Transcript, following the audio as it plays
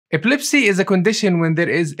Epilepsy is a condition when there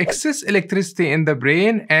is excess electricity in the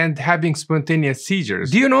brain and having spontaneous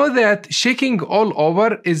seizures. Do you know that shaking all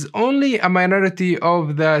over is only a minority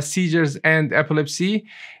of the seizures and epilepsy?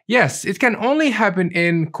 Yes, it can only happen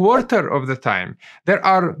in quarter of the time. There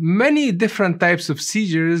are many different types of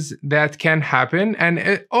seizures that can happen, and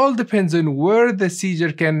it all depends on where the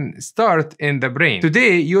seizure can start in the brain.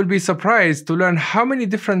 Today, you'll be surprised to learn how many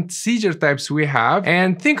different seizure types we have,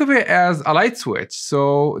 and think of it as a light switch.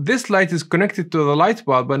 So this light is connected to the light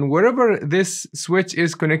bulb, and wherever this switch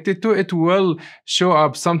is connected to, it will show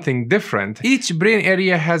up something different. Each brain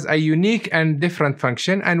area has a unique and different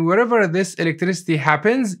function, and wherever this electricity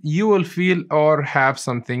happens, you will feel or have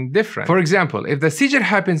something different. For example, if the seizure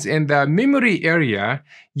happens in the memory area,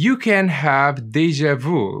 you can have deja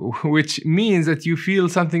vu, which means that you feel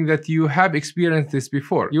something that you have experienced this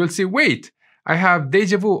before. You will say, wait, I have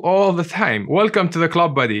deja vu all the time. Welcome to the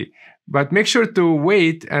club, buddy. But make sure to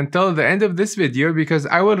wait until the end of this video because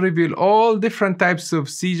I will reveal all different types of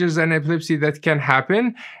seizures and epilepsy that can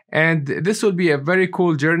happen, and this will be a very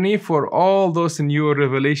cool journey for all those new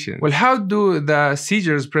revelations. Well, how do the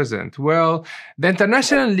seizures present? Well, the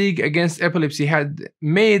International League Against Epilepsy had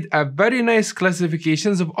made a very nice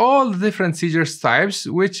classifications of all the different seizures types,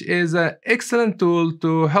 which is an excellent tool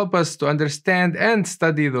to help us to understand and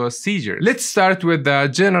study those seizures. Let's start with the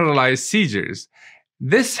generalized seizures.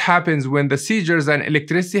 This happens when the seizures and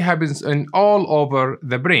electricity happens in all over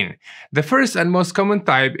the brain. The first and most common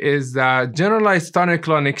type is the generalized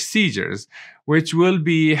tonic-clonic seizures, which will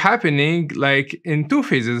be happening like in two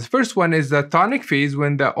phases. The first one is the tonic phase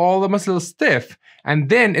when all the muscles stiff, and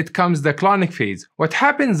then it comes the clonic phase. What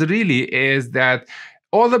happens really is that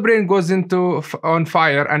all the brain goes into on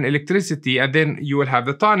fire and electricity, and then you will have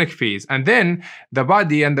the tonic phase. And then the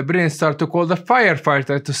body and the brain start to call the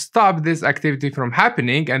firefighter to stop this activity from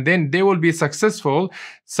happening, and then they will be successful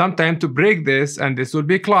sometime to break this, and this will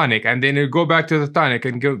be clonic. And then it'll go back to the tonic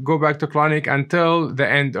and go back to clonic until the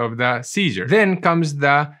end of the seizure. Then comes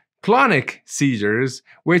the clonic seizures,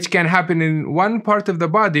 which can happen in one part of the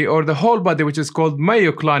body or the whole body, which is called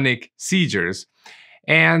myoclonic seizures.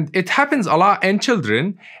 And it happens a lot in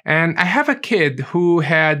children. And I have a kid who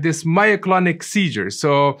had this myoclonic seizure.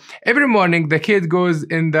 So every morning the kid goes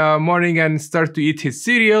in the morning and start to eat his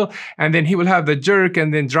cereal, and then he will have the jerk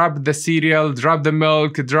and then drop the cereal, drop the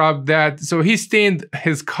milk, drop that. So he stained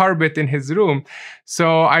his carpet in his room.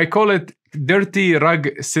 So I call it dirty rug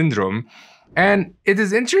syndrome. And it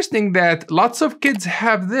is interesting that lots of kids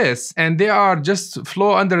have this, and they are just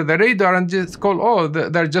flow under the radar and just call, oh,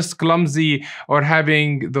 they're just clumsy or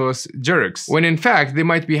having those jerks, when in fact they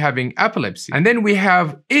might be having epilepsy. And then we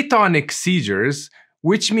have atonic seizures,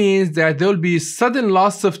 which means that there will be sudden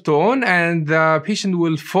loss of tone and the patient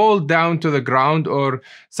will fall down to the ground, or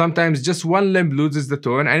sometimes just one limb loses the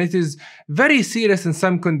tone. And it is very serious in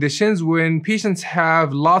some conditions when patients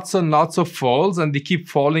have lots and lots of falls and they keep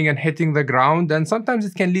falling and hitting the ground, and sometimes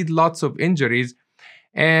it can lead lots of injuries.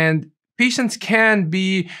 And patients can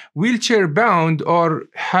be wheelchair bound or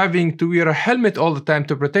having to wear a helmet all the time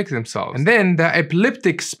to protect themselves. And then the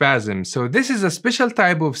epileptic spasm. So this is a special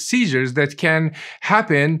type of seizures that can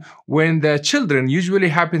happen when the children, usually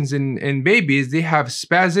happens in babies, they have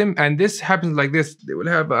spasm, and this happens like this. They will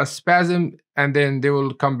have a spasm and then they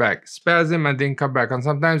will come back, spasm and then come back, and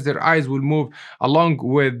sometimes their eyes will move along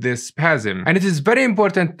with this spasm. And it is very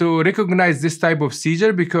important to recognize this type of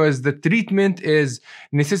seizure because the treatment is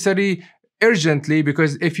necessary urgently,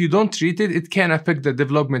 because if you don't treat it, it can affect the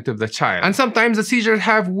development of the child. And sometimes the seizures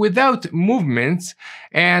have without movements,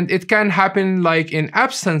 and it can happen like in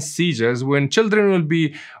absence seizures when children will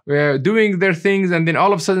be doing their things and then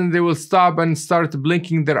all of a sudden they will stop and start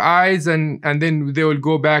blinking their eyes, and then they will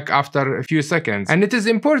go back after a few seconds. And it is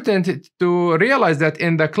important to realize that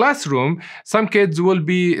in the classroom, some kids will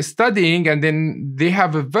be studying and then they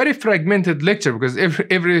have a very fragmented lecture because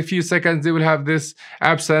every few seconds they will have this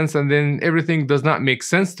absence, and then everything does not make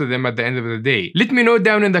sense to them at the end of the day. Let me know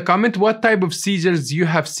down in the comment what type of seizures you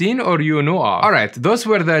have seen or you know of. Alright, those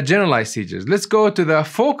were the generalized seizures. Let's go to the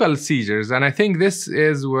focal seizures, and I think this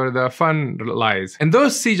is where the fun lies. In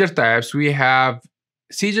those seizure types, we have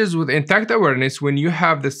seizures with intact awareness, when you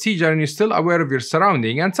have the seizure and you're still aware of your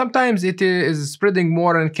surrounding, and sometimes it is spreading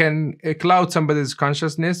more and can cloud somebody's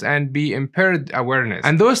consciousness and be impaired awareness.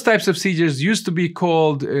 And those types of seizures used to be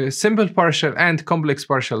called simple partial and complex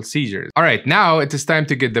partial seizures. All right, now it is time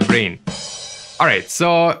to get the brain. All right,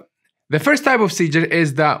 so The first type of seizure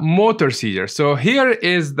is the motor seizure. So here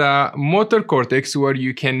is the motor cortex where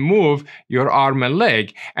you can move your arm and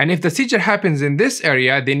leg. And if the seizure happens in this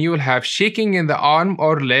area, then you will have shaking in the arm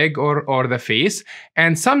or leg or the face.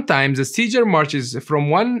 And sometimes the seizure marches from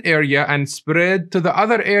one area and spread to the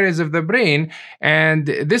other areas of the brain. And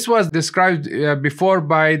this was described before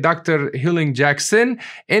by Dr. Hewling Jackson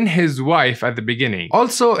in his wife at the beginning.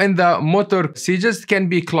 Also in the motor seizures can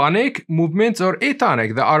be clonic movements or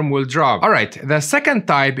atonic. The arm will drop. All right, the second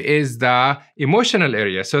type is the emotional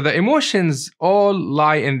area. So the emotions all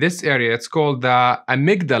lie in this area. It's called the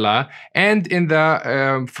amygdala and in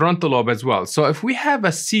the frontal lobe as well. So if we have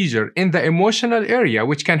a seizure in the emotional area,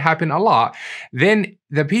 which can happen a lot, then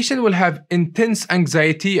the patient will have intense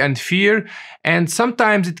anxiety and fear, and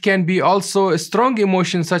sometimes it can be also a strong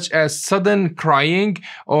emotion such as sudden crying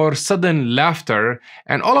or sudden laughter,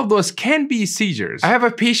 and all of those can be seizures. I have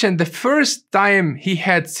a patient, the first time he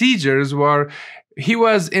had seizures were he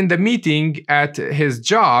was in the meeting at his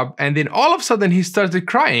job, and then all of a sudden he started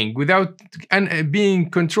crying without being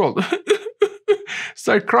controlled.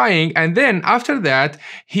 Start crying, and then after that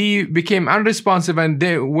he became unresponsive and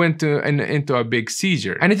they went into a big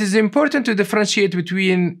seizure. And it is important to differentiate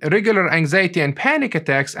between regular anxiety and panic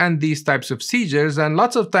attacks and these types of seizures, and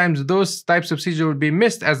lots of times those types of seizures will be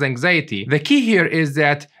missed as anxiety. The key here is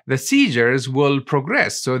that the seizures will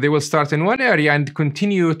progress, so they will start in one area and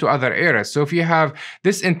continue to other areas. So if you have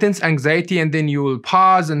this intense anxiety and then you will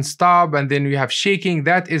pause and stop and then you have shaking,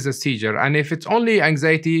 that is a seizure. And if it's only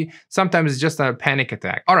anxiety, sometimes it's just a panic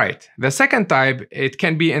attack. All right, the second type, it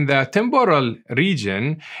can be in the temporal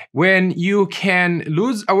region when you can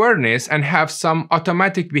lose awareness and have some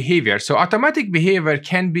automatic behavior. So automatic behavior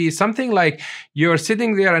can be something like you're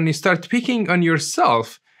sitting there and you start picking on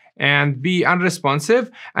yourself and be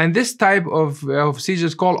unresponsive, and this type of seizure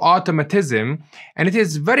is called automatism, and it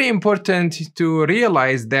is very important to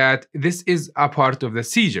realize that this is a part of the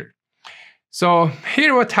seizure. So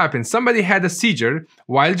here what happens, somebody had a seizure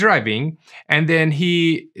while driving, and then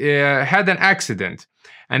he had an accident,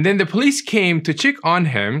 and then the police came to check on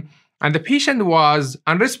him, and the patient was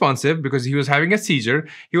unresponsive because he was having a seizure.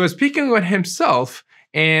 He was picking on himself.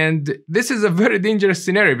 And this is a very dangerous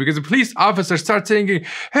scenario because the police officer starts saying,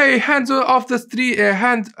 hey, hands off the street,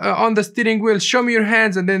 hand on the steering wheel, show me your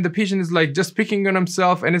hands. And then the patient is like just picking on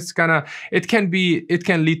himself, and it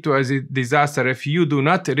can lead to a disaster if you do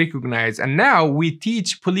not recognize. And now we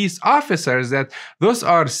teach police officers that those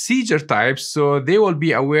are seizure types, so they will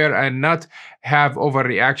be aware and not have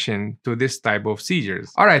overreaction to this type of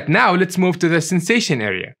seizures. All right, now let's move to the sensation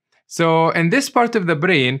area. So in this part of the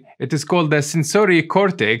brain, it is called the sensory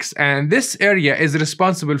cortex, and this area is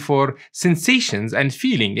responsible for sensations and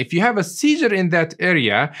feeling. If you have a seizure in that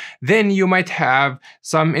area, then you might have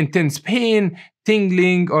some intense pain,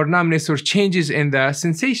 tingling or numbness or changes in the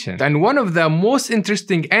sensation. And one of the most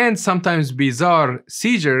interesting and sometimes bizarre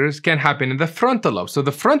seizures can happen in the frontal lobe. So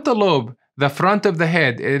the frontal lobe, the front of the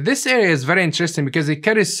head, this area is very interesting because it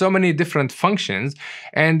carries so many different functions,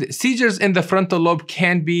 and seizures in the frontal lobe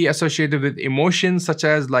can be associated with emotions such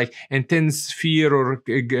as like intense fear or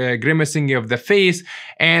grimacing of the face,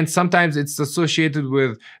 and sometimes it's associated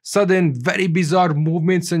with sudden very bizarre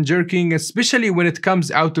movements and jerking, especially when it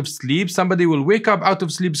comes out of sleep. Somebody will wake up out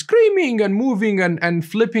of sleep screaming and moving and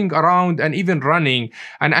flipping around and even running,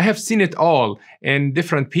 and I have seen it all in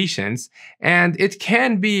different patients, and it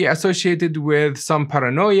can be associated with some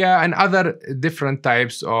paranoia and other different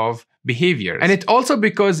types of behaviors. And it also,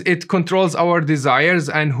 because it controls our desires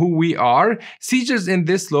and who we are, seizures in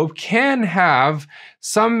this lobe can have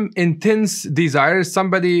some intense desires.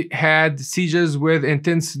 Somebody had seizures with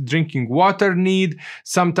intense drinking water need.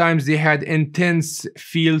 Sometimes they had intense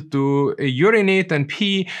feel to urinate and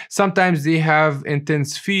pee. Sometimes they have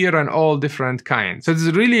intense fear and all different kinds. So it's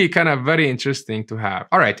really kind of very interesting to have.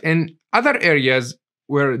 All right, in other areas,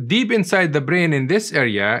 where deep inside the brain in this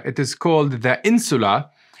area, it is called the insula.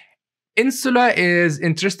 Insula is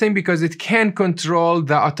interesting because it can control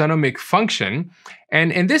the autonomic function.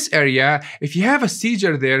 And in this area, if you have a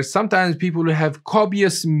seizure there, sometimes people will have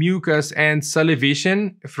copious mucus and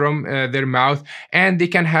salivation from their mouth, and they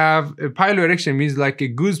can have piloerection, means like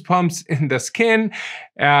goosebumps in the skin,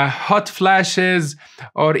 hot flashes,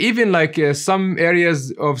 or even like some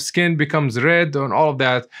areas of skin becomes red and all of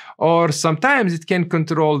that. Or sometimes it can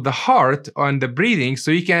control the heart and the breathing,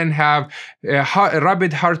 so you can have a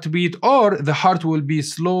rapid heartbeat, or the heart will be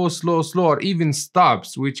slow, or even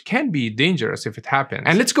stops, which can be dangerous if it happens.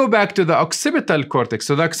 And let's go back to the occipital cortex.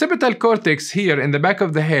 So the occipital cortex here in the back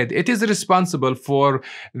of the head, it is responsible for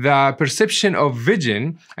the perception of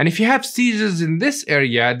vision. And if you have seizures in this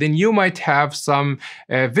area, then you might have some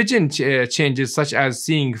vision changes such as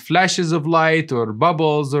seeing flashes of light or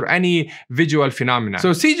bubbles or any visual phenomena.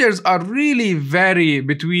 So seizures are really vary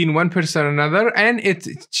between one person and another, and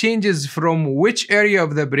it changes from which area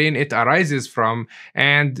of the brain it arises from.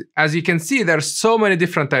 And as you can see, there are so many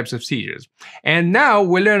different types of seizures. And now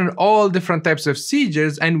we learn all different types of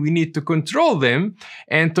seizures, and we need to control them.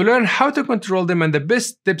 And to learn how to control them and the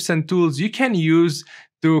best tips and tools you can use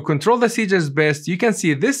to control the seizures best, you can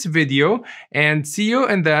see this video, and see you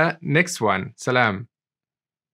in the next one. Salam.